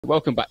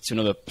Welcome back to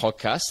another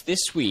podcast.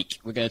 This week,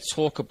 we're going to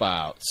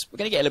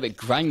get a little bit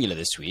granular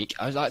this week.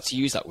 I like to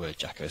use that word,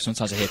 Jacko.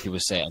 Sometimes I hear people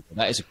say it, but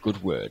that is a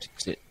good word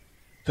because it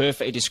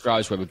perfectly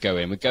describes where we're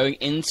going. We're going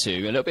into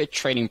a little bit of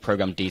training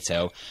program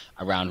detail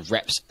around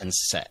reps and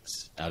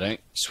sets. Now, don't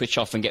switch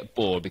off and get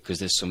bored because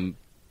there's some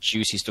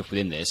juicy stuff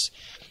within this,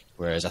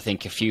 whereas I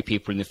think a few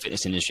people in the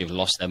fitness industry have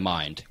lost their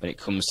mind when it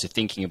comes to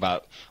thinking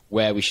about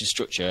where we should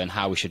structure and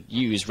how we should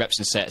use reps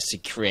and sets to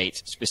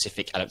create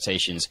specific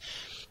adaptations,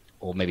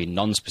 or maybe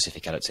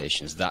non-specific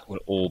adaptations. That will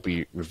all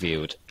be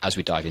revealed as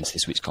we dive into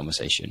this week's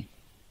conversation.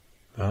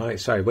 All right,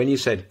 sorry, when you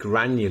said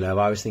granular,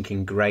 I was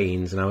thinking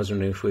grains, and I was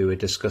wondering if we were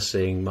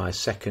discussing my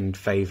second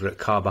favourite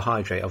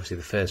carbohydrate, obviously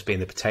the first being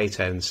the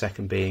potato and the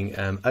second being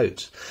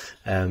oats.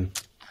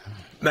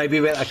 Maybe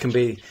that could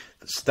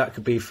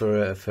be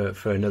for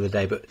another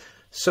day, but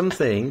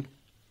something,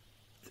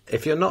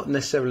 if you're not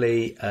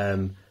necessarily,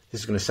 this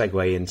is going to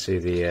segue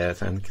into the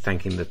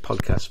thanking the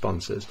podcast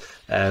sponsors,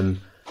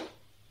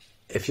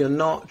 if you're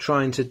not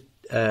trying to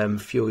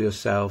fuel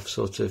yourself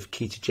sort of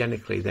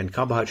ketogenically, then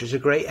carbohydrates are a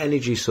great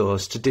energy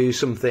source to do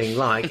something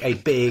like a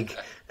big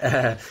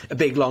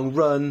long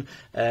run.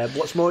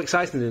 What's more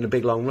exciting than a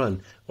big long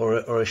run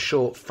or a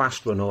short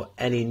fast run, or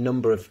any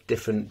number of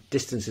different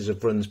distances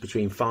of runs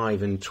between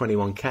 5 and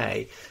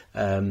 21k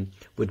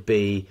would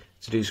be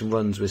to do some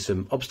runs with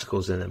some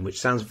obstacles in them,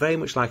 which sounds very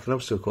much like an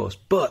obstacle course.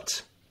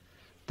 But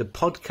the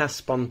podcast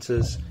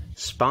sponsors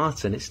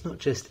Spartan. It's not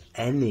just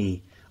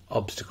any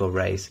obstacle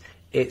race.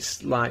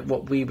 It's like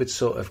what we would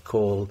sort of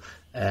call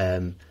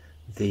the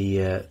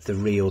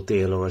real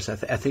deal, or as I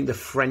think the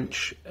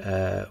French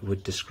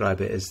would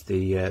describe it as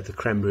the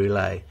crème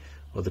brûlée,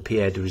 or the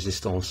pierre de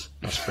résistance.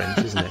 That's French,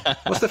 isn't it?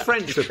 What's the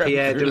French for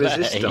pierre de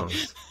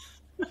résistance?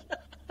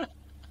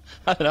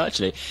 I don't know,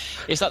 actually.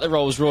 It's like the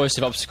Rolls Royce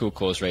of obstacle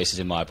course races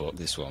in my book,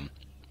 this one.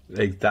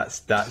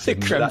 That's the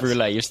crème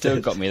brûlée. You've still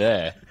got me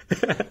there.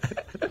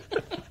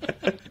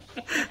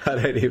 I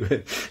don't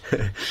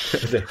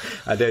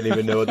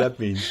even know what that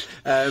means.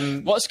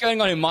 What's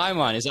going on in my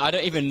mind is I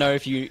don't even know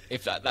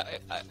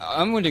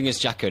I'm wondering, does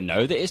Jacko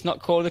know that it's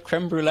not called the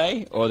creme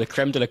brulee or the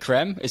creme de la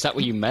creme? Is that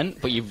what you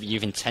meant? But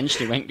you've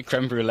intentionally went the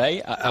creme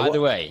brulee?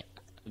 Either way,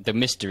 the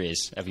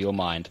mysteries of your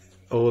mind.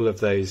 All of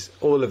those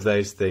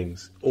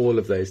things.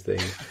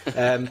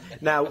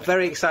 Now,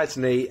 very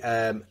excitingly,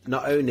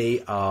 not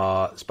only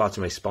are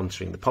Spartan Race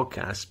sponsoring the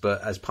podcast,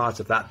 but as part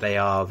of that, they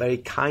are very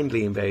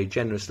kindly and very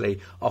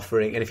generously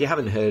offering. And if you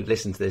haven't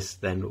listened to this,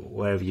 then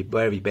wherever you've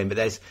been, but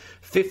there's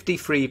 50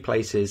 free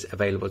places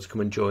available to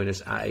come and join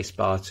us at a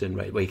Spartan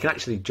Race, where you can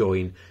actually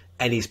join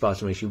any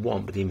Spartan race you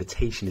want, but the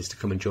invitation is to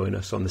come and join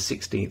us on the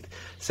 16th,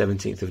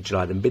 17th of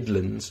July, the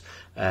Midlands.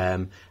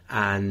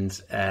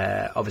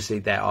 Obviously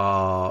there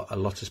are a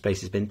lot of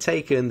spaces been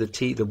taken.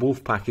 The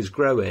wolf pack is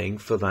growing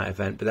for that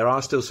event, but there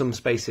are still some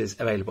spaces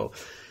available.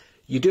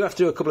 You do have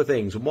to do a couple of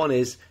things. One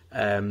is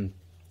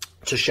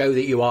to show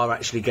that you are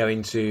actually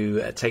going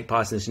to take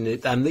part in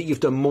this, and that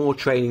you've done more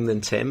training than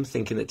Tim,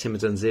 thinking that Tim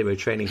has done zero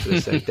training for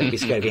this, so don't be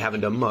scared if you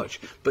haven't done much,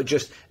 but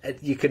just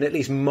you can at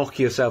least mock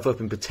yourself up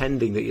in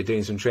pretending that you're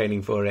doing some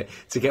training for it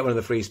to get one of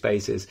the free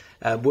spaces,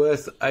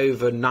 worth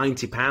over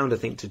 £90 I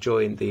think to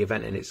join the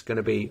event, and it's going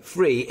to be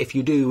free if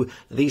you do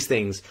these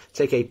things.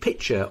 Take a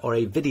picture or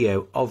a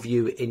video of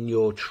you in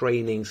your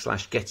training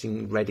 /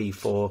 getting ready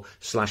for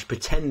 /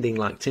 pretending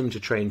like Tim to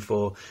train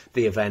for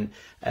the event,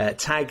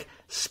 tag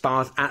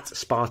at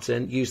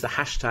Spartan, use the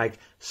hashtag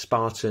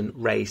Spartan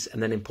Race,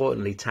 and then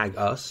importantly tag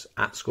us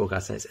at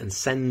Calisthenics and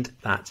send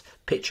that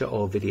picture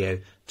or video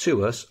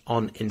to us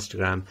on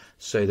Instagram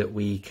so that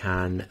we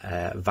can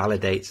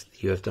validate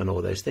that you have done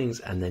all those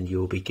things, and then you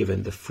will be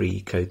given the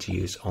free code to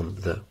use on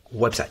the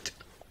website.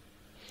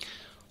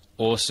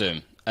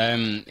 Awesome.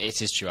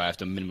 It is true, I have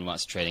done minimal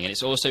amounts of training, and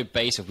it's also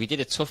based off, we did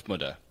a Tough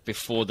Mudder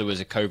before there was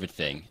a COVID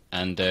thing,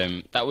 and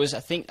I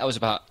think that was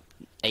about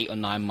 8 or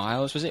 9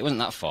 miles, was it? It wasn't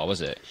that far, was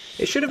it?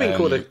 It should have been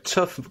called a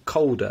Tough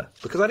Colder,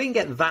 because I didn't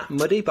get that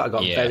muddy, but I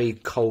got very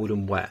cold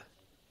and wet.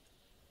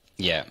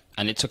 Yeah,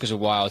 and it took us a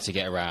while to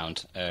get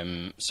around.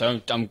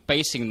 So I'm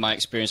basing my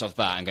experience off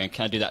that and going,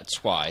 can I do that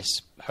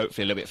twice,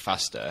 hopefully a little bit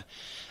faster?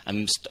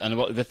 And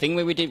the thing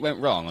where went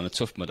wrong on the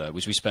Tough Mudder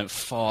was we spent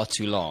far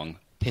too long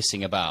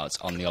pissing about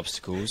on the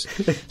obstacles.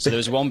 So there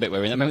was one bit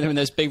where, remember when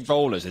there's big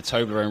rollers, the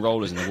Toblerone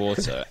rollers in the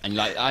water, and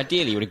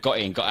ideally you would have got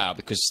in, got out,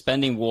 because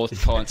spending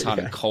time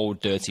in cold,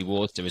 dirty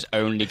water is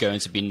only going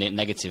to be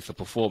negative for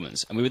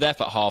performance. And we were there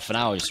for half an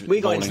hour just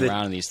rolling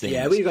around in these things.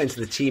 Yeah, we were going to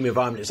the team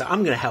environment. It's like,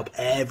 I'm going to help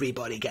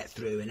everybody get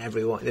through, and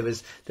everyone. There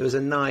was a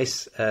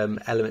nice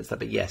element to that,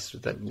 but yes,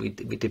 that we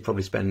did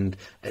probably spend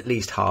at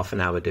least half an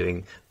hour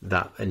doing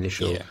that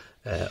initial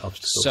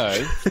obstacle.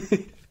 So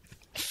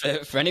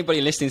For anybody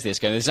listening to this,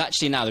 there's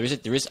actually now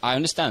I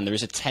understand there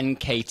is a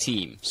 10K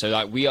team. So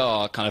like we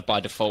are kind of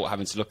by default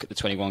having to look at the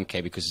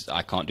 21K because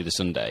I can't do the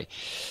Sunday.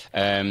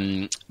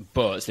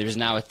 But there is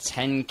now a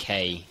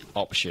 10K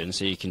option,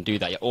 so you can do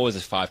that. You're always a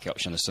 5K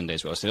option on the Sunday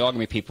as well. So there are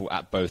going to be people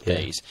at both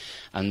days.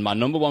 And my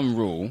number one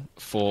rule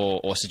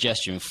or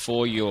suggestion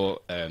for your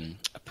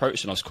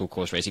approach to an obstacle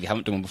course race, if you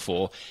haven't done one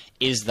before,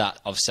 is that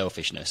of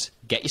selfishness.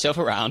 Get yourself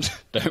around.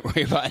 Don't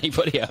worry about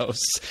anybody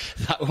else.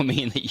 That will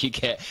mean that you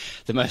get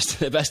the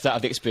best out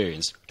of the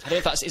experience. I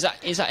don't know if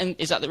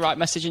is that the right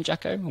message,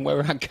 Jacko, and where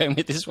we're going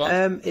with this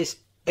one? It's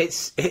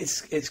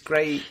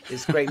great.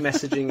 It's great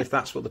messaging if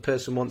that's what the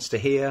person wants to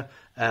hear.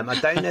 I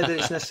don't know that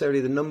it's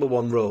necessarily the number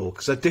one rule,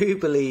 because I do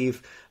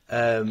believe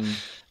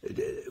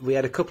we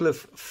had a couple of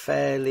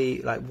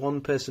fairly, like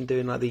one person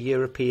doing like the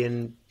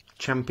European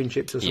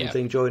Championships or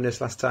something join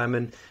us last time,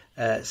 and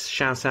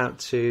shout out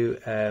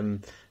to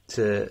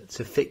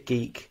Fit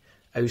Geek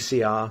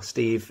OCR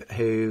Steve,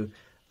 who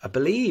I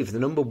believe the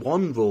number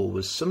one rule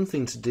was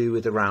something to do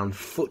with around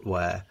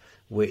footwear,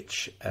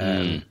 which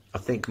I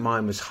think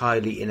mine was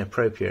highly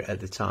inappropriate at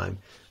the time.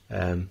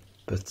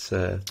 But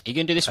are you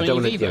going to do this one?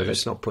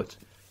 Let's not put.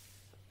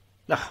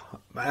 No,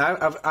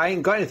 I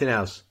ain't got anything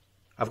else.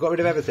 I've got rid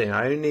of everything.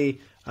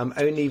 I'm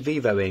only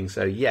Vivoing,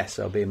 so yes,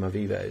 I'll be in my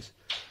Vivos.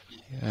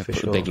 Yeah, put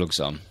the big lugs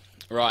on.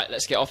 Right,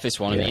 let's get off this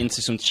one and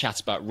into some chat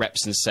about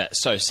reps and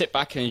sets. So sit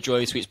back and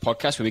enjoy this week's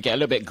podcast where we get a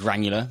little bit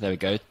granular. There we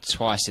go,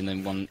 twice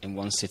in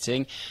one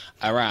sitting,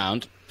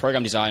 around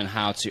program design and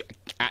how to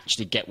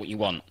actually get what you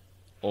want,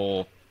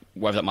 or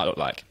whatever that might look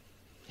like.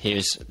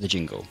 Here's the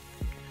jingle.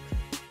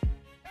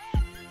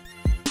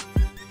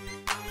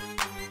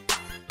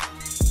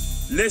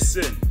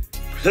 Listen,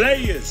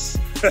 players.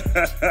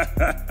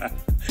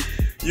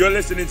 You're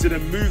listening to the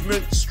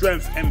Movement,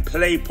 Strength and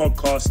Play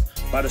podcast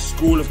by the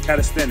School of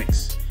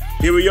Calisthenics.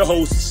 Here are your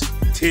hosts,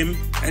 Tim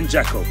and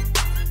Jacko.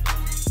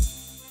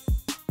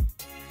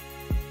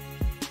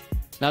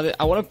 Now,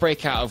 I want to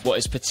break out of what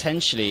is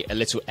potentially a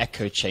little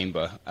echo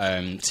chamber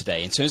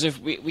today. In terms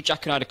of,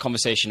 Jack and I had a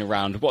conversation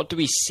around what do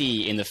we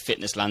see in the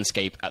fitness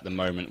landscape at the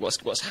moment?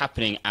 What's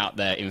happening out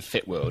there in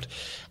fit world?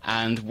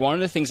 And one of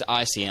the things that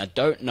I see, and I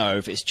don't know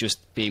if it's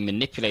just being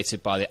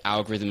manipulated by the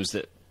algorithms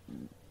that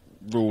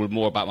rule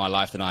more about my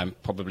life than I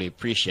probably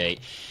appreciate,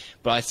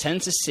 but I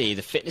tend to see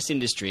the fitness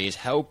industry is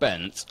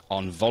hell-bent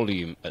on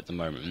volume at the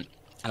moment.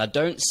 And I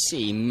don't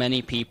see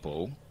many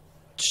people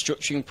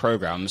structuring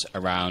programs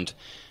around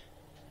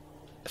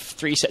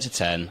 3 sets of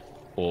 10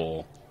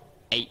 or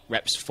 8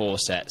 reps, 4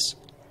 sets.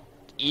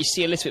 You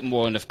see a little bit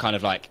more in the kind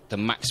of like the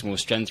maximal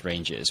strength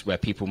ranges where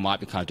people might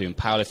be kind of doing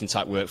powerlifting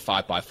type work,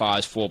 5x5s,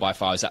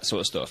 4x5s, that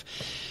sort of stuff.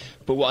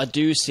 But what I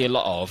do see a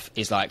lot of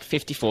is like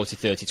 50, 40,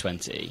 30,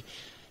 20,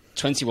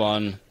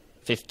 21,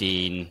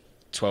 15,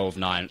 12,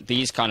 9,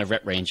 these kind of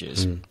rep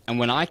ranges. And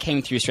when I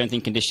came through strength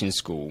and conditioning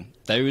school,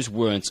 those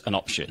weren't an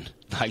option.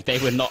 Like they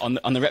were not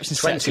on the reps and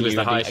sets. 20 was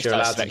the highest you're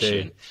allowed to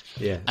do.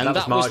 Yeah, and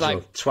that was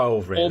like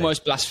 12, really.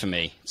 Almost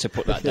blasphemy to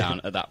put that down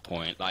at that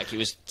point. Like it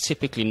was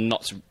typically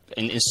not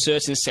in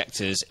certain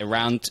sectors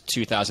around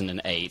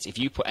 2008. If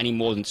you put any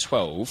more than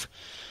 12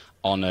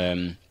 on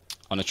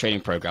a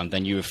training program,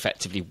 then you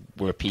effectively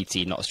were a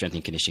PT, not a strength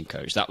and conditioning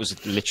coach. That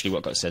was literally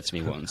what got said to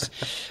me once.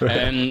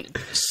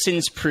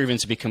 Since proven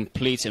to be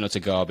complete and utter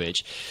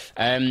garbage.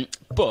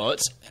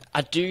 But I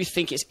do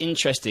think it's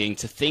interesting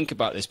to think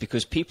about this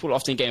because people are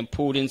often getting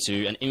pulled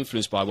into and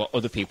influenced by what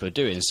other people are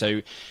doing.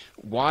 So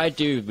why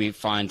do we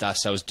find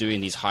ourselves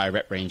doing these higher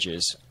rep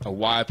ranges? Or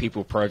why are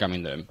people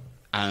programming them?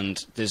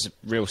 And there's a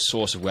real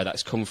source of where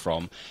that's come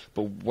from.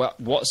 But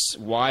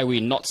why are we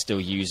not still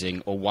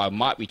using, or why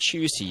might we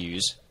choose to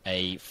use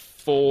a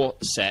 4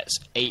 sets,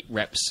 8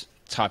 reps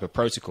type of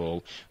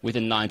protocol with a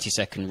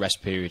 90-second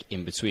rest period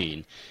in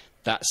between?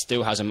 That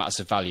still has a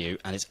massive value,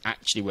 and it's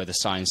actually where the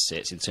science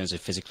sits in terms of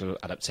physical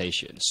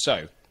adaptation.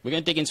 So we're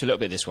going to dig into a little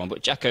bit of this one.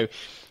 But Jacko,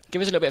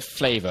 give us a little bit of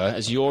flavour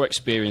as your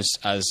experience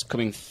as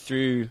coming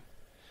through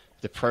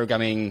the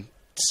programming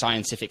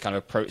scientific kind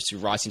of approach to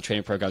writing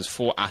training programs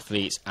for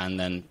athletes, and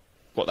then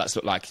what that's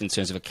looked like in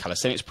terms of a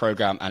calisthenics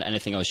program, and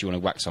anything else you want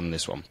to wax on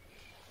this one.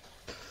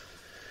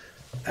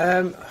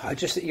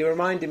 You're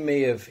reminding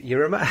me of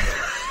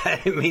I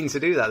didn't mean to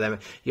do that then.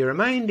 You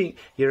remind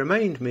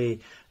me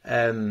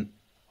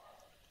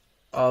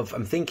of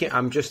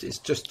it's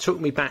just took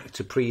me back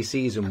to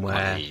pre-season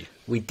where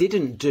we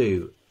didn't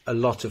do a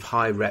lot of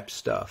high rep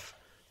stuff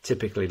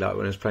typically, like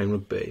when I was playing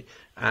rugby,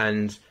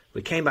 and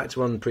we came back to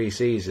one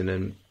pre-season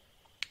and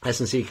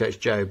S&C coach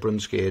Joe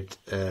Brunsky had,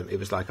 it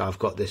was like, I've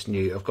got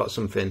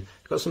something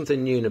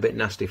new and a bit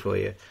nasty for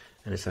you.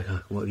 And it's like,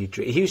 oh, what have you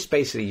dream? He was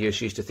basically used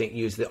to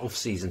use the off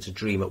season to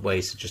dream up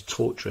ways to just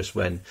torture us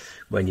when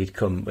you'd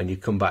come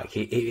back.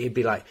 He'd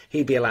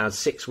be allowed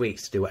 6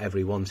 weeks to do whatever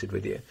he wanted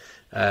with you.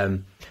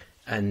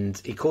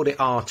 And he called it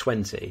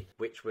R20,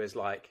 which was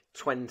like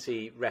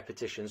 20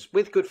 repetitions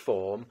with good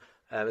form,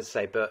 as I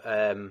say, but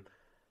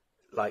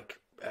like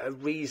a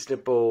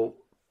reasonable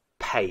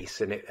pace.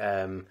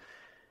 And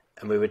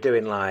and we were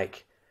doing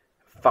like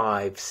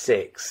 5,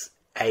 6,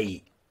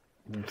 8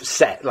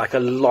 like a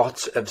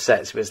lot of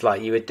sets. It was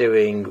like you were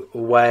doing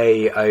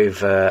way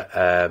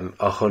over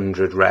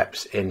 100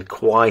 reps in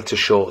quite a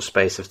short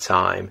space of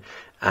time,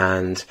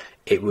 and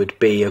it would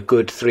be a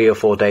good 3 or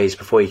 4 days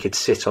before you could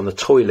sit on the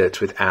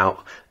toilet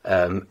without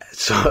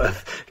sort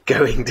of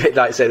going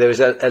like. So there was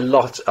a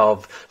lot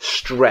of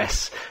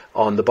stress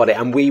on the body,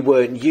 and we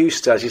weren't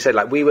used to, as you said,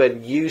 like we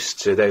weren't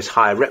used to those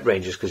higher rep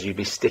ranges, because you'd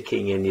be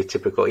sticking in your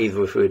typical,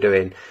 either if we were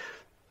doing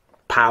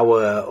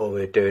power or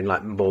we're doing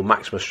like more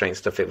maximum strength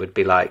stuff, it would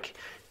be like,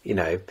 you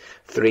know,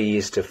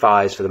 3s to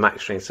 5s for the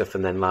max strength stuff,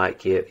 and then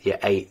like your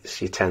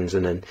 8s, your 10s,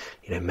 and then,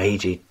 you know,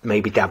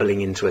 maybe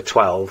dabbling into a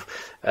 12,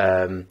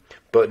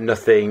 but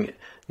nothing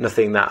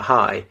that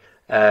high.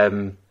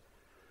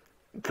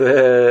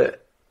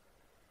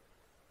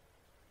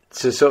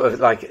 So sort of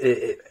like,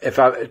 if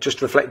I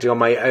just reflecting on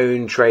my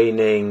own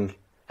training,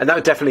 and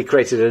that definitely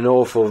created an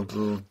awful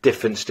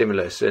different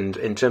stimulus. And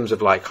in terms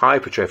of like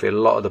hypertrophy, a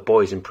lot of the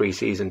boys in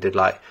pre-season did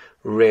like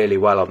really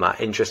well on that.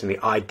 Interestingly,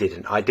 I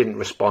didn't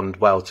respond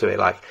well to it.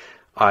 Like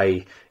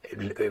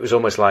it was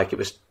almost like it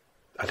was,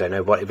 I don't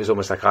know what, it was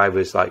almost like I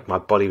was like, my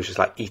body was just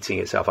like eating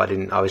itself. I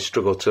was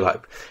struggled to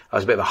like, I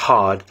was a bit of a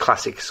hard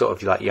classic sort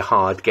of like your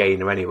hard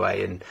gainer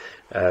anyway.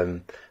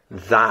 And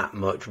that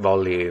much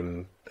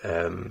volume,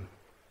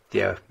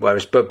 yeah.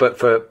 Whereas, but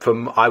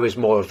for I was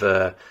more of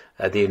the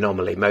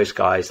anomaly. Most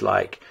guys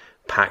like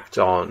packed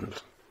on,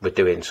 were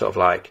doing sort of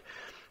like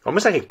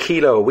almost like a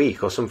kilo a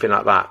week or something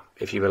like that.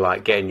 If you were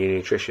like getting your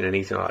nutrition and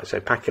eating like, so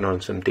packing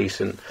on some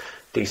decent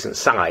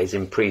size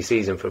in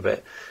pre-season for a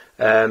bit.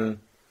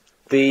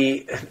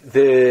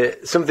 The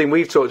something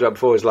we've talked about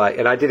before is like,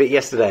 and I did it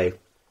yesterday.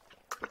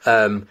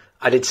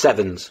 I did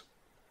 7s.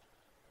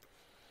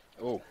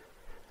 Oh,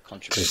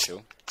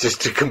 controversial.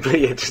 Just to be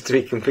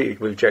completely,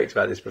 we've joked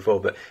about this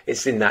before, but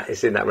it's in that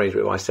range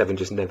where my 7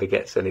 just never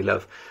gets any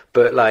love.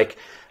 But like,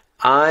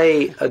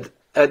 at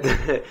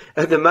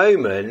the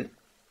moment,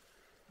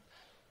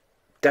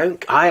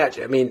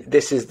 I mean,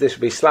 this would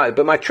be slightly,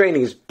 but my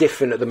training is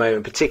different at the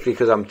moment, particularly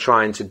because I'm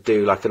trying to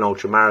do like an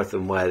ultra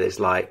marathon where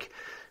there's like,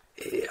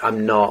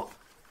 I'm not,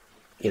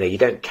 you know, you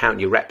don't count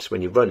your reps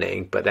when you're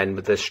running, but then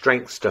with the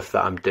strength stuff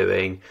that I'm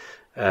doing,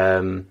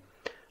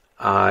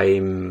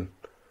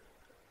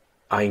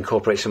 I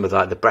incorporate some of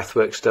like the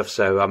breathwork stuff.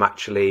 So I'm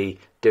actually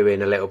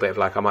doing a little bit of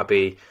like, I might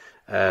be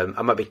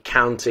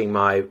counting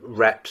my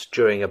reps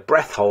during a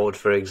breath hold,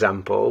 for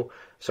example.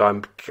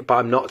 So but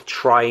I'm not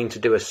trying to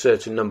do a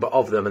certain number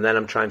of them. And then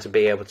I'm trying to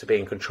be able to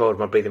be in control of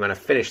my breathing when I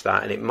finish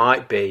that. And it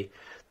might be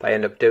that I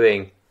end up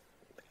doing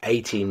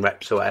 18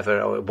 reps or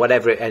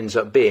whatever it ends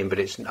up being, but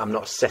I'm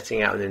not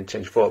setting out an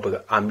intention for it,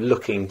 but I'm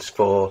looking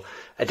for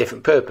a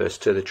different purpose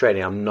to the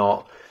training. I'm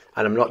not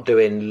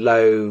doing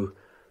low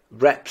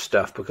rep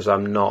stuff because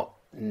I'm not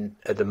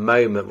at the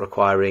moment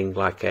requiring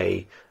like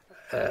a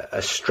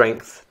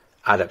strength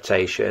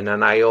adaptation,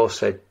 and I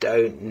also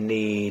don't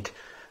need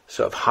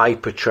sort of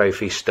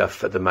hypertrophy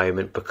stuff at the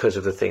moment because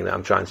of the thing that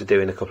I'm trying to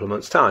do in a couple of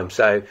months' time.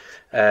 So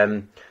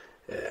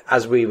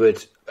as we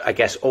would, I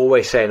guess,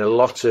 always say in a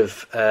lot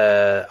of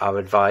our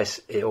advice,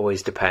 it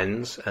always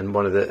depends, and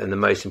the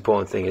most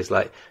important thing is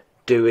like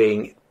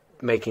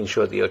making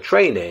sure that your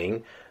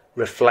training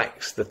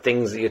reflects the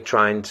things that you're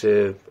trying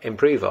to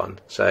improve on.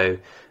 So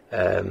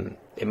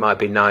it might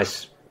be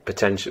nice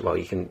potential. Well,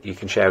 you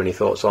can share any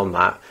thoughts on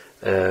that,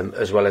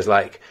 as well as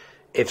like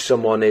if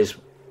someone is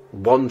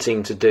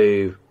wanting to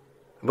do.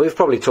 We've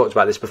probably talked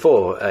about this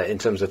before in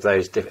terms of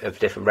those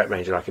different rep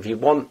ranges. Like if you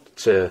want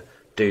to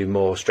do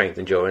more strength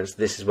endurance,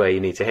 this is where you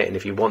need to hit, and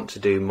if you want to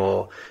do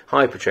more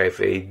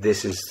hypertrophy,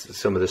 this is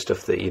some of the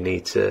stuff that you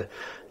need to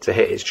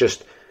hit. It's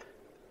just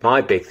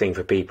my big thing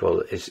for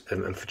people is,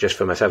 and just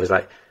for myself, is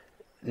like.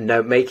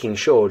 Making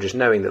sure, just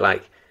knowing that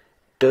like,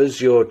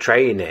 does your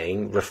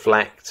training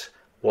reflect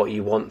what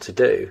you want to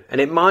do?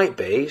 And it might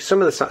be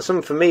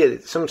sometimes for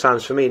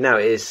me now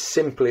it is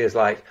simply as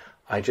like,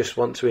 I just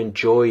want to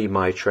enjoy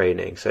my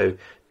training. So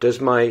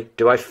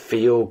do I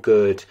feel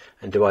good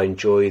and do I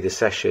enjoy the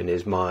session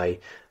is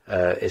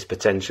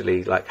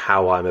potentially like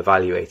how I'm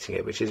evaluating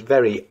it, which is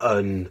very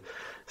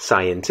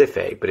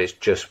unscientific, but it's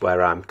just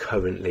where I'm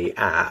currently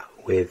at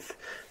with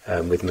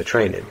my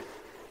training.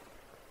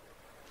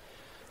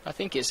 I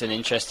think it's an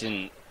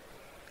interesting,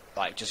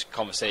 like, just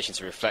conversation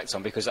to reflect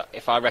on, because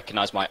if I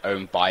recognise my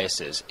own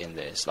biases in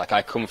this, like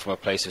I come from a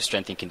place of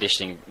strength and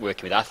conditioning,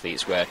 working with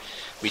athletes, where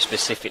we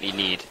specifically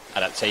need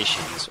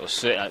adaptations or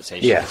certain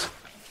adaptations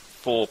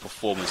for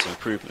performance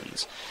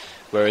improvements.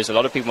 Whereas a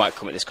lot of people might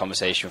come at this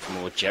conversation from a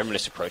more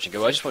generalist approach and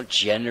go, I just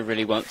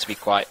generally want to be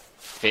quite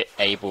fit,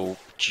 able,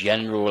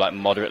 general, like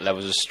moderate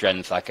levels of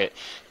strength,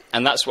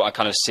 and that's what I'm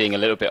kind of seeing a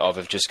little bit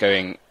of just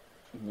going,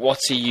 what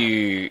are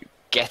you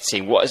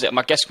getting? What is it?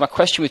 My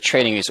question with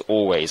training is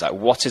always like,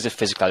 what is the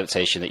physical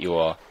adaptation that you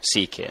are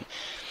seeking?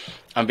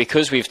 And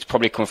because we've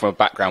probably come from a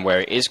background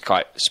where it is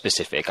quite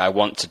specific, I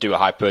want to do a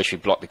hypertrophy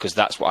block because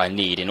that's what I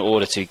need in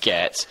order to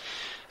get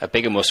a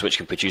bigger muscle which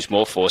can produce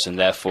more force and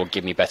therefore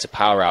give me better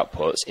power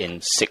outputs in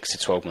 6 to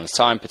 12 months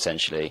time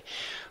potentially.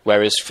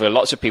 Whereas for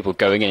lots of people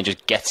going in and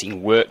just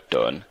getting work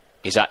done,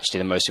 is actually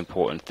the most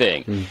important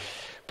thing.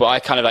 But I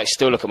kind of like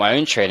still look at my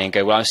own training and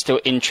go, well, I'm still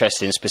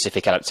interested in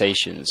specific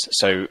adaptations.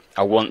 So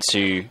I want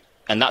to,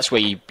 and that's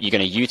where you're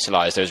going to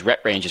utilize those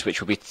rep ranges, which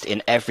will be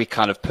in every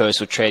kind of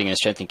personal training and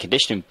strength and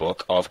conditioning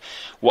book of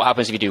what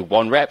happens if you do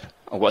 1 rep,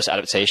 or what's the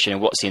adaptation,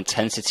 and what's the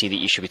intensity that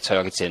you should be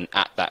targeting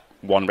at that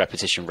 1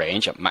 repetition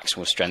range at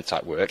maximal strength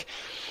type work.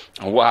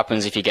 And what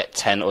happens if you get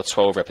 10 or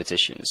 12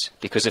 repetitions?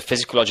 Because the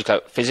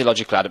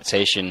physiological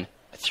adaptation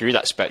through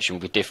that spectrum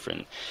will be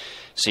different.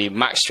 So your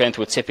max strength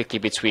will typically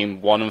be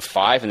between 1 and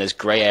 5, and there's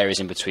grey areas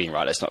in between,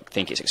 right? Let's not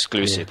think it's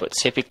exclusive. But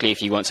typically,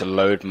 if you want to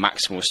load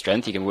maximal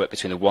strength, you can work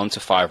between the 1 to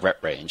 5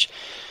 rep range.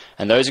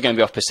 And those are going to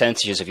be off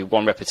percentages of your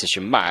 1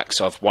 repetition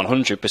max, of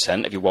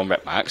 100% of your 1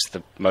 rep max,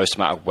 the most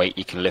amount of weight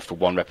you can lift for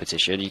 1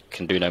 repetition. You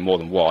can do no more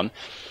than 1,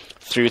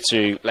 through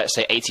to, let's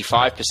say,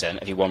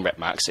 85% of your 1 rep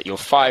max at your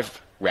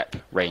 5 rep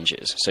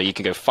ranges. So you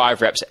can go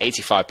 5 reps at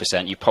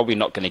 85%. You're probably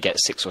not going to get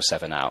 6 or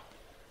 7 out.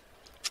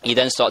 You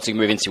then start to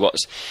move into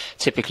what's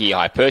typically your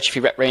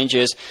hypertrophy rep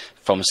ranges,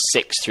 from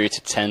 6 through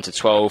to 10 to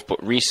 12.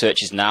 But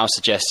research is now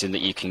suggesting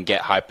that you can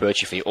get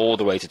hypertrophy all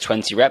the way to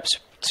 20 reps,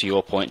 to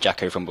your point,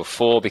 Jacko, from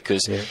before,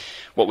 because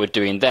what we're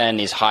doing then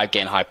is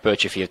getting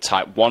hypertrophy of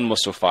type 1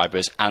 muscle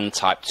fibers and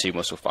type 2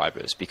 muscle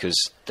fibers,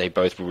 because they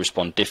both will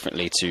respond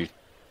differently to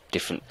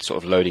different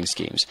sort of loading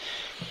schemes.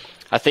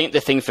 I think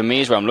the thing for me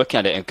is where I'm looking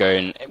at it and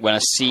going, when I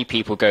see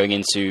people going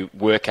into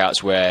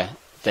workouts where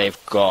they've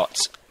got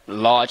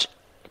large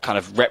kind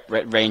of rep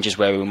ranges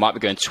where we might be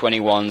going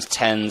 21s,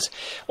 10s,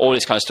 all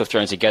this kind of stuff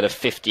thrown together,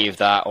 50 of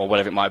that or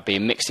whatever it might be,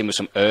 mixed in with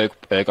some erg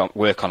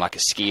work on like a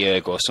ski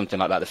erg or something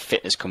like that, the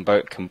fitness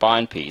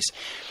combined piece.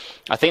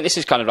 I think this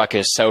is kind of like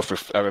a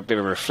bit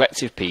of a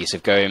reflective piece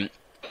of going,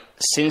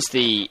 since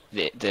the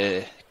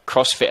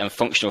CrossFit and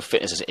functional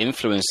fitness has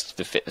influenced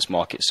the fitness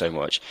market so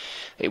much,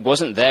 it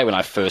wasn't there when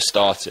I first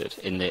started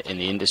in the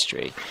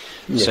industry.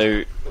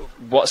 So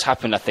what's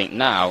happened, I think,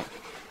 now,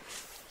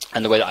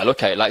 and the way that I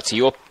look at it, like to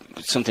your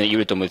something that you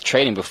would have done with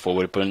training before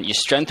would have been your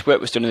strength work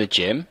was done in the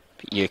gym,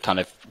 your kind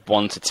of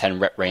 1 to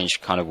 10 rep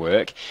range kind of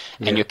work,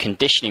 and your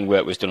conditioning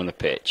work was done on the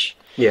pitch.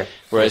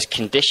 Whereas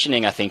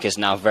conditioning, I think, has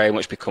now very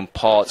much become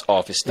part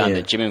of the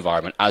standard gym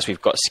environment, as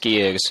we've got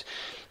skiers,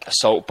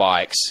 assault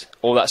bikes,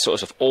 all that sort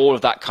of stuff. All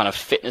of that kind of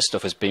fitness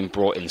stuff has been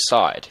brought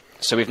inside.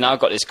 So we've now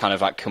got this kind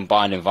of like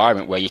combined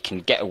environment where you can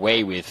get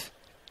away with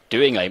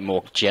doing a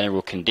more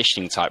general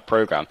conditioning type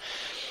program.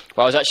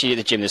 But I was actually at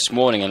the gym this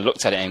morning and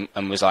looked at it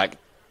and was like,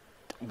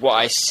 what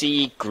I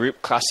see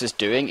group classes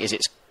doing is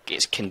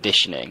it's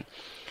conditioning,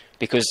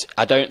 because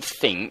I don't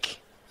think,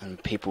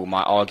 and people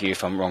might argue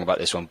if I'm wrong about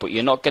this one, but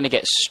you're not going to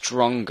get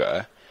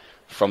stronger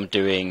from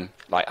doing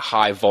like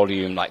high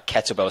volume like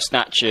kettlebell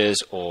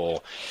snatches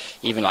or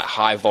even like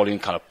high volume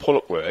kind of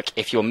pull-up work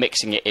if you're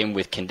mixing it in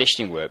with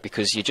conditioning work,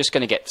 because you're just going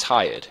to get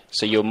tired.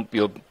 So your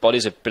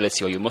body's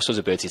ability or your muscles'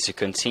 ability to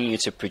continue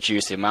to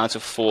produce the amount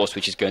of force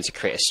which is going to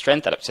create a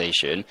strength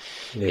adaptation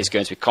is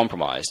going to be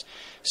compromised.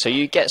 So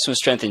you get some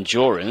strength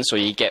endurance, or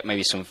you get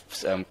maybe some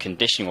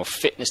conditioning or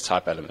fitness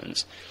type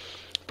elements.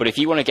 But if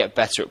you want to get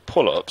better at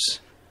pull-ups,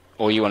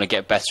 or you want to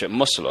get better at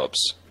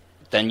muscle-ups,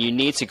 then you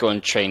need to go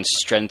and train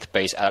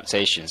strength-based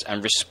adaptations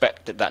and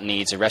respect that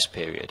needs a rest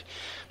period.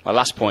 My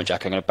last point,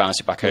 Jack, I'm going to bounce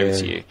it back over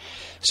to you.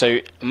 So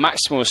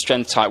maximal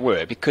strength type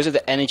work, because of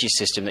the energy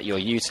system that you're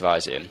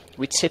utilizing,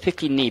 we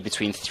typically need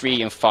between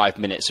 3 and 5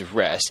 minutes of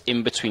rest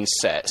in between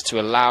sets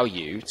to allow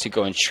you to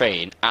go and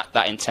train at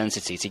that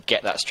intensity to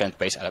get that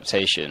strength-based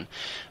adaptation,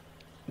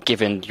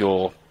 given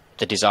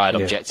the desired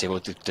objective or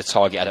the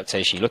target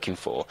adaptation you're looking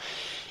for.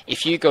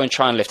 If you go and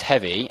try and lift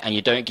heavy and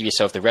you don't give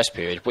yourself the rest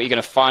period, what you're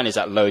going to find is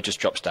that load just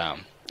drops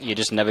down. You're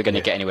just never going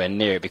to get anywhere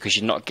near it because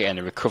you're not getting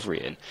a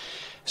recovery in.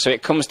 So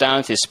it comes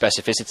down to this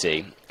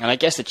specificity. And I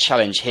guess the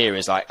challenge here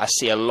is, like, I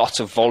see a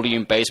lot of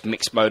volume-based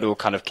mixed modal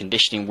kind of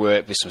conditioning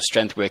work with some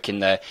strength work in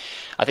there.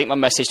 I think my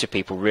message to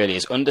people really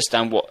is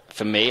understand what,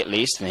 for me at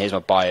least, and here's my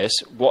bias,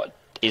 what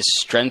is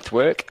strength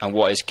work and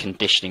what is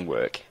conditioning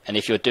work. And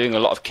if you're doing a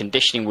lot of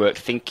conditioning work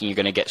thinking you're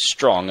going to get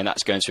strong and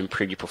that's going to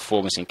improve your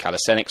performance in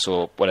calisthenics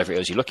or whatever it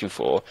is you're looking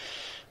for,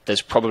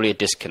 there's probably a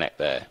disconnect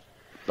there.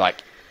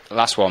 Like,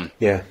 last one.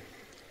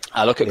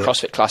 I look at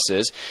CrossFit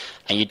classes,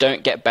 and you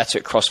don't get better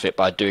at CrossFit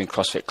by doing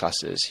CrossFit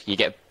classes. You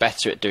get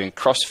better at doing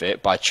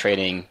CrossFit by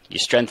training your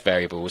strength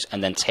variables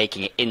and then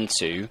taking it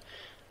into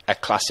a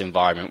class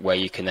environment where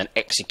you can then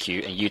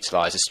execute and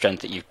utilize the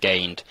strength that you've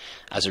gained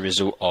as a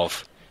result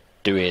of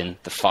doing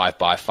the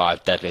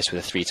 5x5 deadlifts with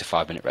a 3 to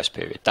 5 minute rest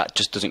period. That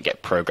just doesn't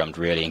get programmed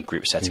really in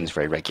group settings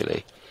very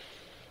regularly.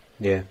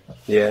 Now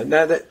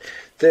that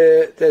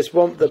there's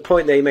the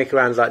point that you make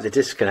around like the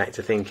disconnect,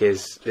 I think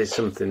is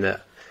something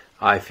that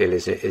I feel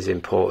is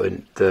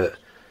important, that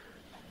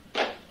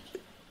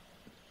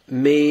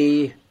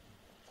me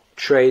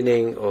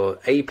training, or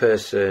a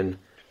person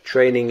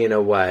training in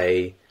a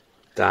way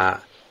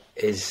that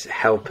is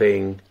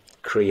helping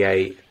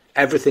create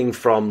everything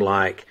from,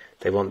 like,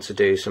 they want to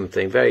do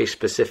something very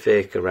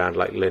specific around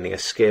like learning a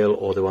skill,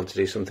 or they want to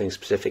do something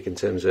specific in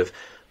terms of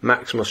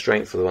maximal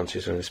strength, or they want to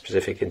do something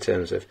specific in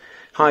terms of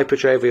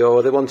hypertrophy,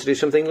 or they want to do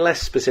something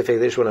less specific,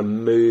 they just want to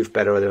move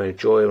better, or they want to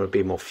enjoy, or want to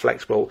be more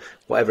flexible,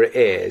 whatever it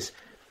is,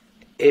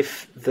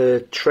 if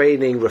the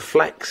training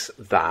reflects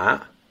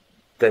that,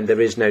 then there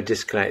is no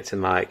disconnect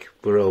and like,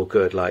 we're all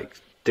good, like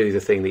do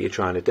the thing that you're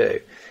trying to do.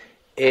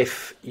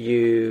 If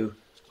you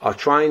are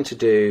trying to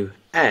do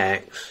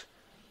X,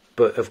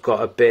 but have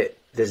got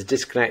there's a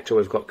disconnect, or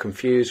we've got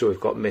confused, or we've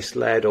got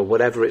misled, or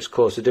whatever it's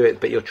caused to do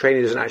it, but your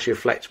training doesn't actually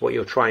reflect what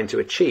you're trying to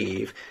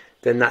achieve,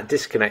 then that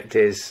disconnect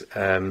is,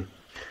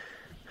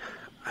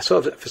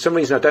 sort of, for some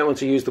reason, I don't want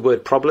to use the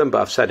word problem,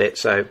 but I've said it,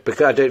 so,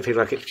 because I don't feel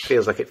like it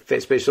feels like it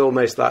fits, but it's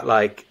almost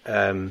like,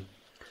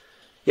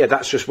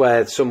 that's just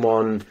where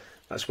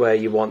that's where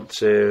you want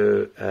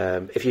to,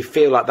 if you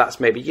feel like that's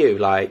maybe you,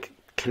 like,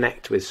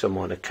 connect with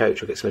someone, a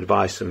coach, or get some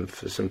advice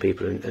for some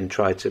people, and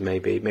try to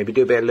maybe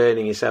do a bit of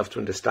learning yourself to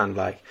understand,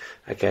 like,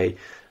 okay,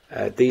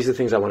 these are the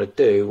things I want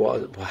to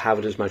do. How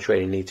does my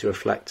training need to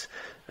reflect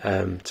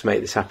to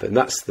make this happen?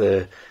 That's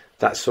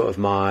sort of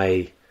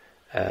my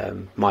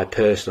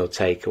personal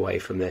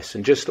takeaway from this,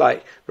 and just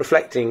like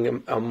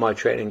reflecting on my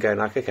training, going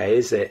like, okay,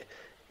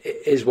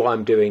 is what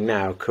I'm doing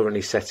now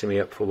currently setting me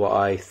up for what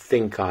I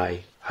think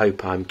I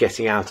hope I'm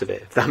getting out of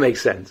it? If that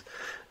makes sense,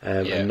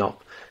 and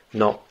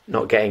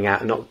not getting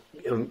out,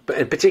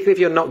 but particularly if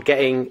you're not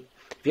getting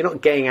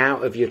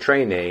out of your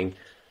training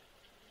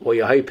what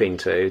you're hoping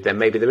to, then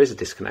maybe there is a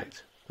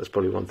disconnect. That's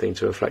probably one thing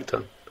to reflect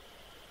on.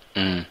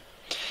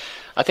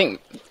 I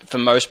think for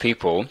most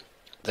people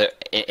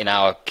that in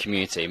our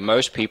community,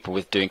 most people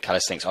with doing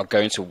calisthenics are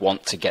going to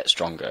want to get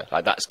stronger.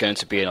 Like, that's going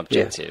to be an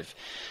objective.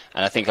 Yeah.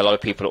 And I think a lot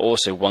of people are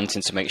also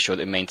wanting to make sure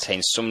that they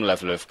maintain some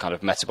level of kind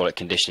of metabolic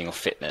conditioning or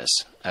fitness.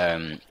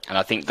 And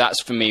I think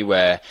that's for me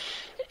where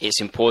it's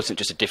important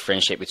just to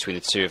differentiate between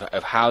the two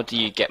of how do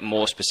you get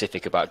more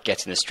specific about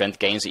getting the strength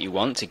gains that you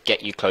want to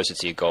get you closer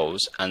to your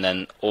goals, and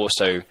then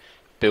also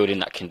building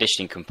that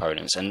conditioning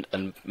components,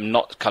 and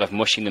not kind of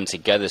mushing them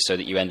together so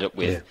that you end up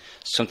with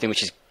something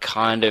which is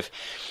kind of,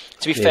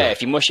 to be fair,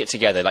 if you mush it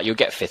together, like, you'll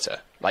get fitter.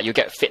 Like, you'll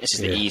get fitness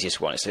is the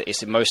easiest one. It's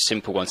the most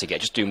simple one to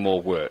get. Just do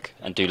more work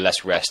and do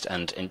less rest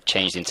and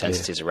change the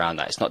intensities around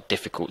that. It's not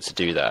difficult to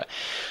do that.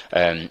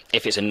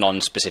 If it's a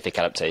non-specific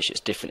adaptation, it's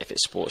different if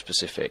it's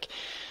sport-specific.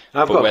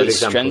 But where the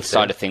strength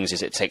side of things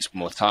is, it takes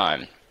more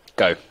time.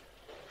 Go.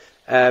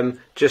 I'm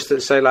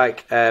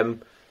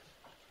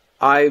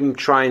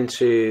trying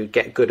to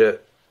get good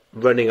at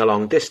running a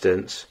long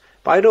distance,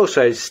 but I'd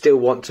also still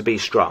want to be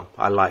strong.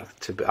 I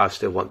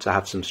still want to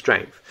have some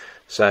strength.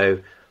 So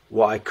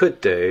what I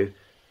could do,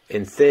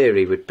 in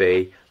theory, would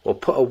be, well,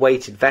 put a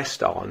weighted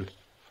vest on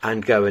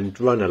and go and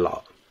run a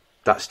lot.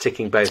 That's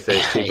ticking both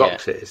those two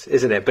boxes,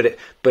 isn't it? But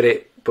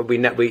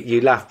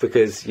you laugh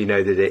because you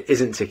know that it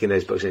isn't ticking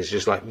those boxes. It's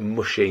just like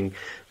mushing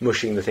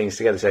the things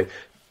together. So,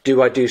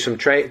 do I do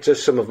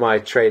does some of my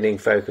training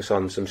focus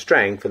on some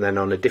strength, and then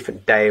on a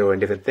different day or a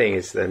different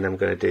thing then I'm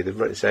going to do the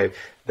run. So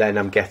then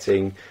I'm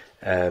getting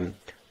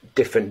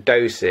different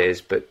doses,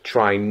 but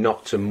trying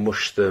not to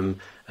mush them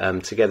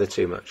together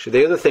too much.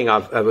 The other thing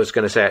I was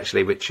going to say,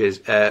 actually, which is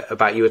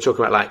about, you were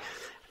talking about like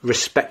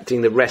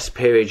respecting the rest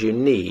period you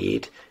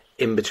need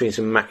in between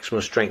some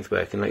maximal strength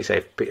work. And like you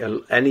say,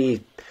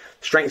 any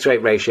strength to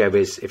weight ratio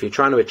is, if you're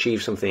trying to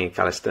achieve something in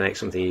calisthenics,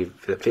 something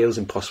that feels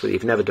impossible, that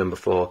you've never done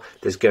before,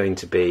 there's going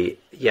to be,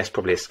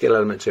 probably a skill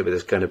element to it, but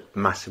there's going to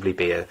massively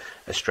be a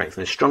strength.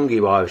 And the stronger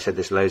you are, I've said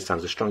this loads of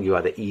times, the stronger you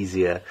are, the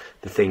easier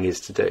the thing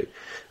is to do.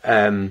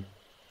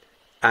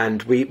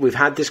 And we've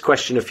had this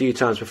question a few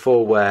times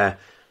before, where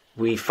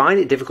we find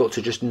it difficult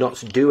to just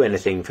not do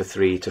anything for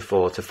 3 to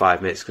 4 to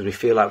 5 minutes because we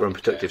feel like we're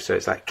unproductive. So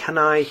it's like, can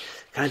I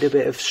do a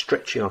bit of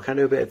stretching, or can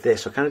I do a bit of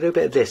this, or can I do a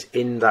bit of this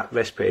in that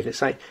rest period? And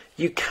it's like,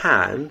 you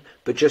can,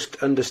 but just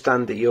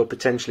understand that you're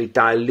potentially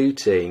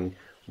diluting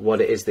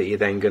what it is that you're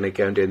then going to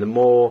go and do. And the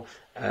more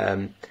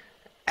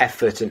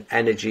effort and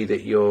energy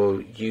that you're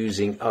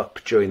using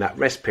up during that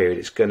rest period,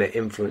 it's going to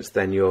influence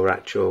then your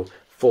actual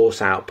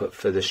force output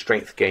for the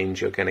strength gains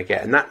you're going to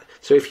get. And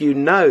so if you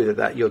know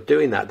that you're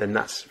doing that, then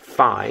that's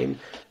fine,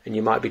 and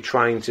you might be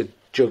trying to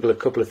juggle a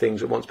couple of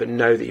things at once, but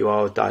know that you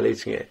are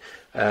diluting it,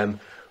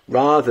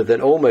 rather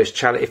than almost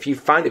challenge. If you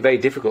find it very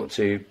difficult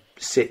to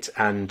sit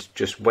and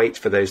just wait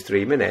for those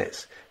 3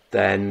 minutes,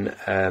 then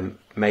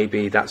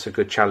maybe that's a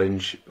good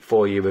challenge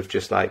for you, of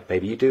just like,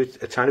 maybe you do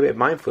a tiny bit of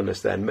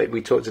mindfulness. Then maybe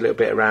we talked a little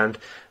bit around,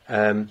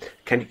 can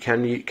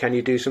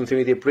you do something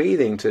with your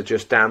breathing to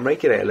just down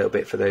regulate a little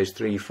bit for those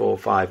 3, 4,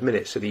 5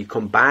 minutes, so that you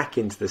come back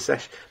into the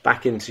session,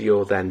 back into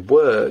your then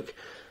work,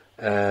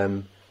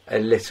 a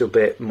little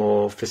bit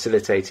more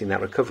facilitating that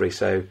recovery.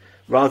 So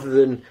rather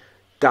than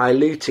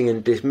diluting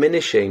and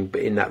diminishing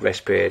in that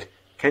rest period,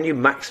 can you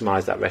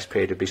maximize that rest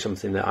period? Would be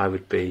something that I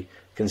would be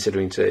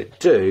considering to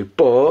do,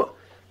 but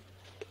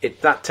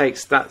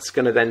that's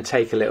going to then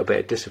take a little bit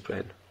of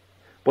discipline.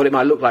 What it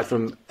might look like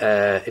from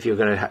if you're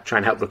going to try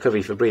and help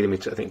recovery for breathing, I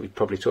think we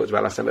probably talked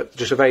about last time, but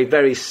just a very,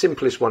 very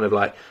simplest one of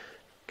like,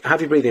 have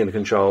your breathing under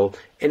control,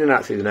 in and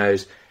out through the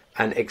nose,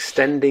 and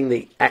extending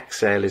the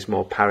exhale is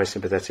more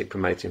parasympathetic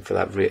promoting for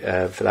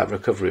that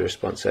recovery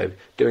response. So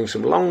doing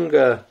some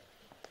longer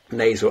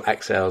nasal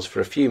exhales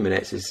for a few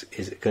minutes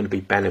is going to be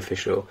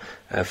beneficial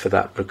for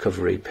that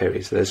recovery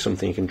period. So there's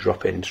something you can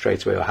drop in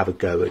straight away or have a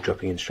go at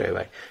dropping in straight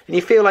away. And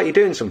you feel like you're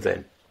doing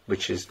something,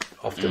 which is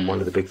often one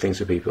of the big things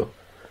for people.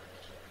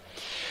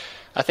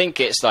 I think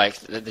it's like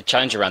the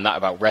challenge around that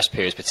about rest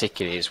periods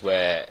particularly is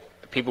where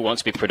people want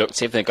to be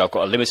productive. They go, I've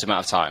got a limited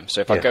amount of time.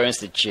 So if I go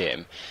into the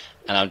gym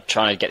and I'm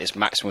trying to get this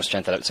maximal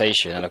strength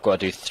adaptation and I've got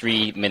to do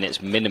 3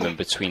 minutes minimum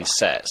between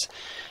sets,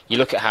 you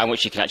look at how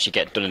much you can actually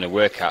get done in a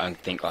workout and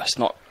think, oh, it's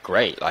not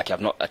great. Like I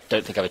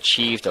don't think I've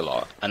achieved a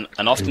lot. And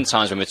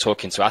oftentimes when we're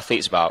talking to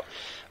athletes about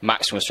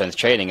maximum strength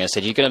training, and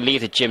said you're going to leave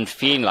the gym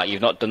feeling like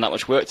you've not done that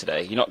much work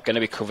today. You're not going to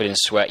be covered in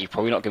sweat. You're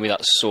probably not going to be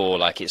that sore.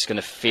 Like it's going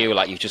to feel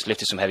like you've just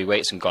lifted some heavy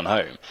weights and gone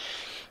home.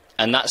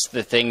 And that's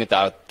the thing that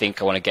I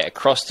think I want to get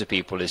across to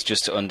people, is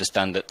just to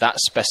understand that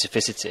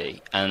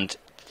specificity, and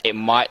it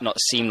might not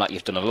seem like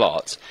you've done a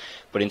lot,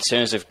 but in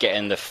terms of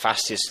getting the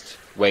fastest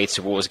way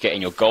towards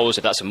getting your goals,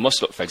 if that's a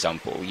muscle up, for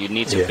example, you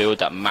need to build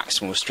that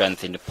maximal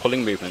strength in the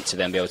pulling movement to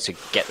then be able to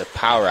get the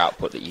power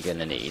output that you're going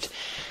to need.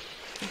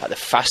 Like the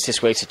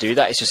fastest way to do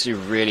that is just do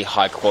really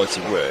high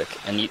quality work.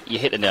 And you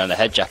hit the nail on the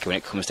head, Jackie, when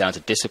it comes down to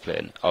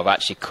discipline, of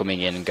actually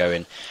coming in and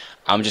going,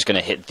 I'm just going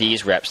to hit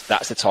these reps.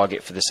 That's the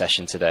target for the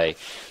session today.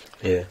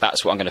 Yeah.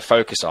 That's what I'm going to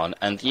focus on.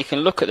 And you can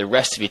look at the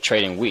rest of your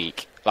training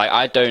week. Like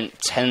I don't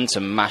tend to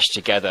mash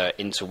together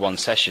into one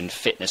session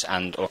fitness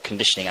or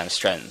conditioning and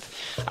strength.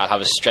 I'll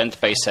have a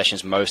strength-based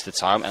sessions most of the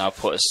time, and I'll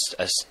put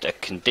a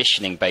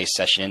conditioning-based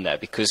session in there,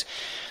 because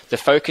the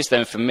focus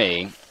then for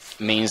me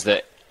means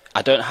that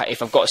I don't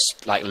if I've got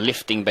like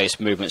lifting-based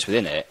movements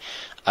within it,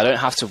 I don't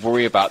have to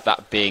worry about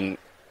that being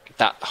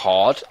that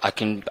hard. I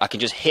can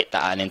just hit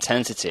that at an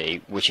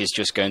intensity which is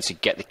just going to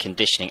get the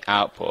conditioning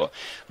output,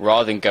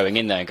 rather than going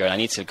in there and going, I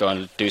need to go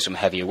and do some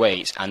heavier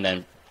weights and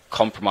then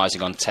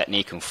compromising on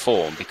technique and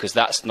form, because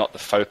that's not the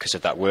focus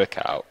of that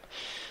workout.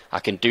 I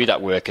can do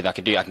that work, and I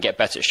can get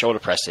better at shoulder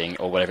pressing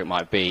or whatever it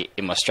might be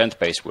in my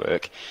strength-based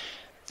work.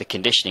 The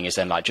conditioning is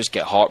then like just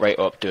get heart rate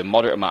up, do a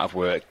moderate amount of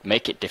work,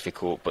 make it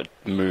difficult but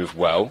move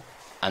well,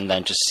 and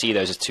then just see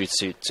those as two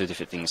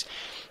different things.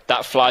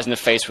 That flies in the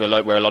face where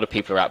a lot of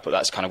people are at, but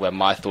that's kind of where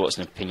my thoughts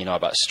and opinion are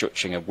about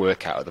structuring a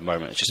workout at the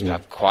moment. It's just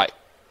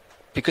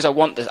because I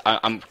want this,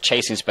 I'm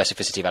chasing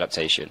specificity of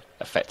adaptation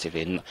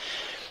effectively,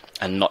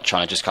 and not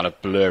trying to just kind of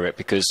blur it,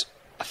 because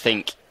I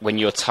think when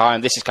you're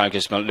time, this is kind of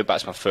just look back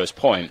to my first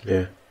point.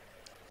 Yeah.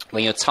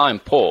 When you're time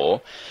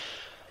poor,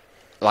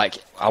 like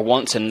I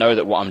want to know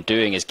that what I'm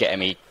doing is getting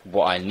me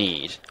what I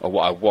need or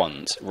what I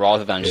want,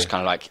 rather than just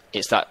kind of like,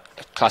 it's that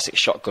classic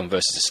shotgun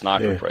versus a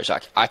sniper approach.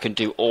 Like I can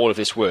do all of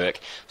this work.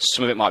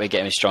 Some of it might be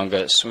getting me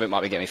stronger. Some of it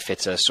might be getting me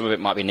fitter. Some of it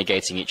might be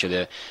negating each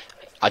other.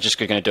 I'm just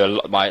going to do a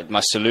lot.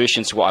 My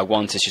solution to what I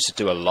want is just to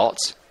do a lot.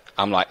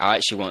 I'm like, I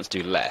actually want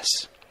to do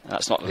less. And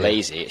that's not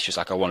lazy. It's just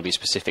like I want to be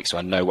specific so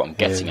I know what I'm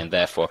getting, and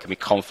therefore I can be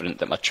confident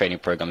that my training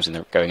program's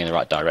going in the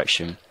right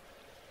direction.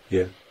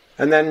 Yeah.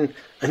 And then,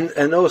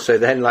 and also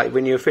then, like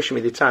when you're efficient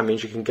with your time,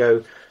 means you can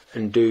go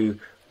and do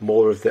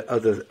more of the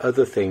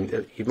other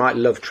thing. You might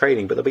love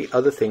training, but there'll be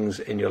other things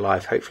in your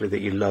life, hopefully,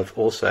 that you love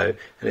also.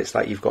 And it's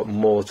like you've got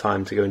more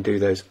time to go and do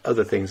those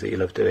other things that you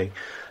love doing,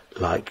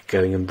 like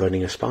going and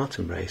running a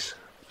Spartan race.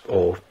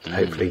 Or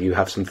hopefully you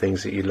have some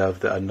things that you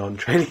love that are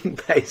non-training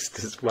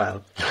based as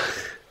well.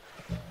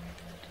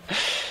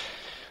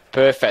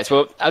 Perfect.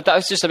 Well, that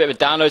was just a bit of a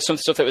download, some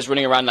stuff that was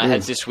running around our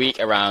heads this week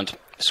around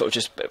sort of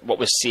just what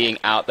we're seeing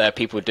out there,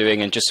 people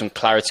doing, and just some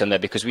clarity on there,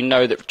 because we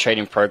know that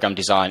training program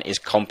design is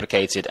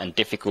complicated and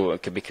difficult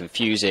and can be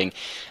confusing,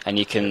 and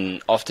you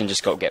can often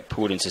just get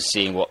pulled into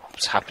seeing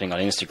what's happening on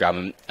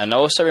Instagram. And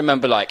also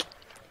remember, like,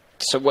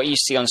 so what you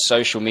see on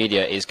social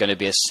media is going to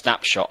be a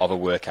snapshot of a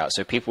workout.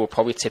 So people will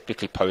probably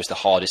typically post the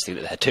hardest thing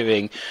that they're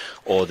doing,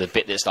 or the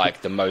bit that's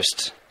like the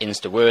most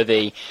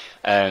Insta-worthy.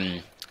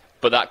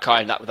 But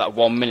that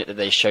 1 minute that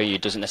they show you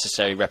doesn't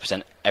necessarily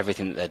represent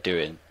everything that they're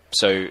doing.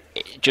 So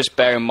just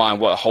bear in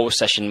mind what a whole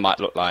session might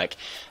look like,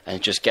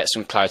 and just get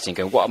some clarity and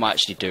go, what am I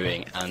actually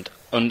doing? And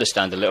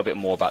understand a little bit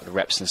more about the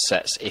reps and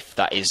sets.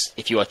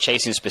 If you are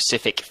chasing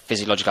specific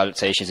physiological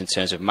adaptations in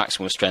terms of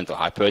maximal strength or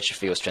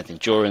hypertrophy or strength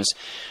endurance,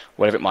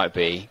 whatever it might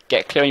be,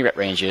 get clear on your rep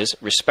ranges,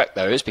 respect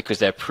those because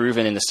they're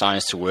proven in the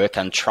science to work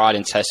and tried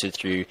and tested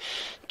through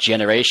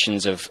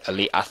generations of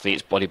elite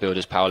athletes,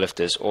 bodybuilders,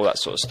 powerlifters, all that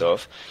sort of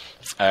stuff.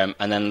 And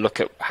then look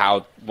at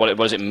what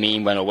does it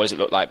mean what does it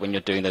look like when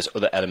you're doing those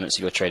other elements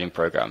of your training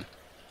program.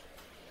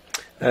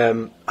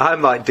 I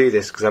might do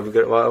this because I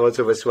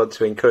always want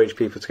to encourage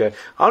people to go.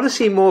 I want to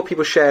see more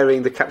people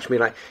sharing the caption, me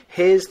like,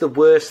 here's the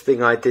worst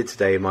thing I did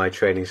today in my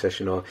training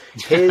session, or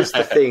here's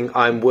the thing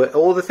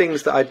all the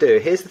things that I do.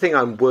 Here's the thing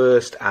I'm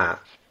worst at.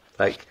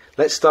 Like,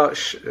 let's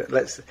start.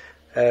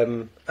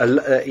 I'm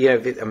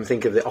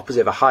thinking of the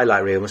opposite of a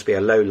highlight reel. Must be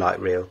a low light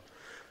reel.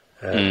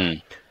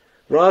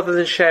 Rather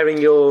than sharing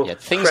your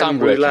things creme I'm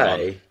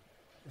brulee,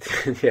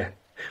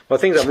 well,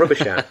 things I'm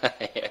rubbish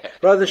at.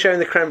 Rather than sharing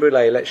the creme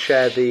brulee, let's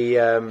share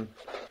the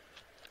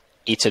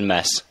Eton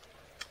mess.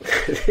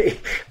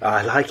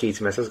 I like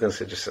Eton mess. I was going to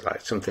say just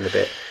like something a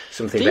bit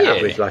Do you?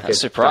 average. Like that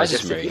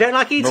surprises me. You don't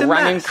like Eton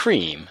meringue mess? and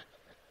cream,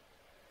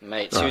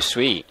 mate. Too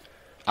sweet.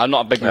 I'm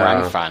not a big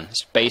meringue fan.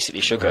 It's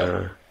basically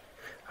sugar.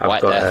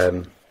 I've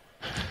got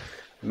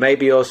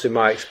maybe also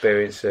my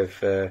experience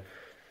of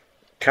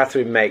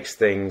Catherine makes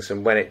things,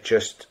 and when it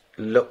just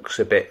looks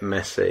a bit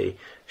messy,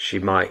 she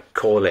might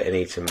call it an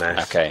Eton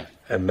mess. Okay.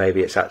 And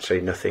maybe it's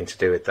actually nothing to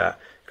do with that.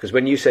 Because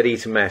when you said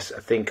Eton mess, I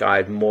think I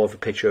had more of a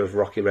picture of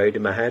Rocky Road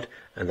in my head,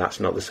 and that's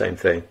not the same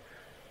thing.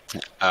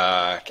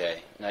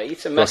 Okay. No,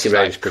 Eton mess is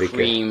like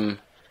cream,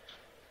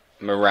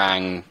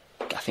 meringue.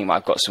 I think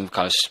I've got some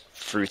kind of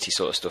fruity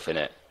sort of stuff in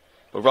it.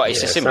 But right,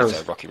 it's similar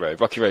to Rocky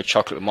Road. Rocky Road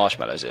chocolate with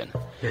marshmallows in,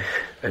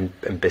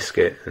 and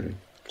biscuit and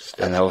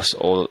stuff. And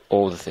also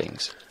all the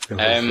things.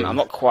 I'm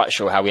not quite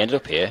sure how we ended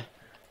up here.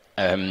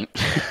 I've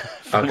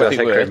got to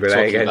say creme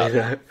brulee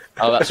again.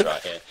 Oh, that's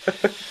right.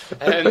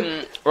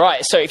 Yeah.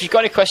 Right. So, if you've got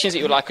any questions that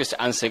you would like us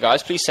to answer,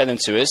 guys, please send them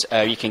to us.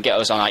 You can get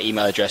us on our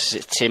email addresses.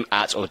 It's tim@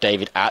 or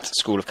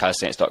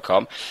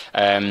david@schoolofcalisthenics.com.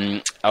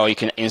 Or you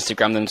can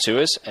Instagram them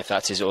to us if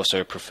that is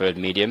also a preferred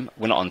medium.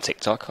 We're not on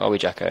TikTok, are we,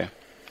 Jacko?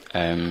 I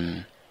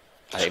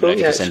don't know if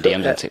you can send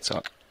DMs on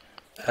TikTok.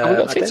 Have we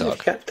got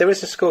TikTok? There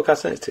is a School of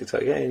Calisthenics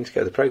TikTok. Yeah, you need to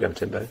go to the programme,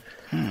 Timbo.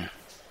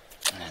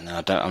 No,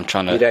 I don't. I'm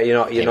trying to.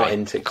 You're not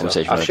in TikTok.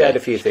 I've shared a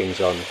few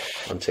things on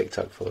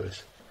TikTok for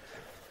us.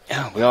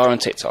 Yeah, we are on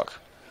TikTok.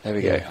 There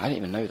we go. I didn't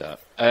even know that.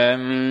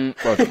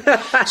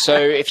 Well, so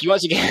if you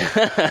want to get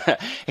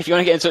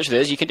in touch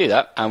with us, you can do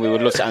that, and we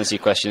would love to answer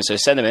your questions. So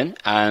send them in,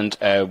 and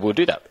we'll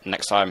do that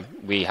next time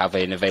we have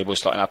an available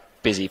slot in our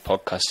busy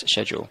podcast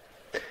schedule.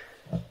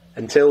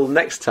 Until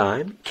next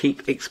time,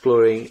 keep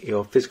exploring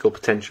your physical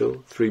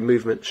potential through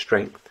movement,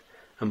 strength,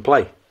 and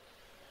play.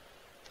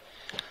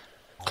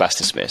 Class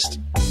dismissed.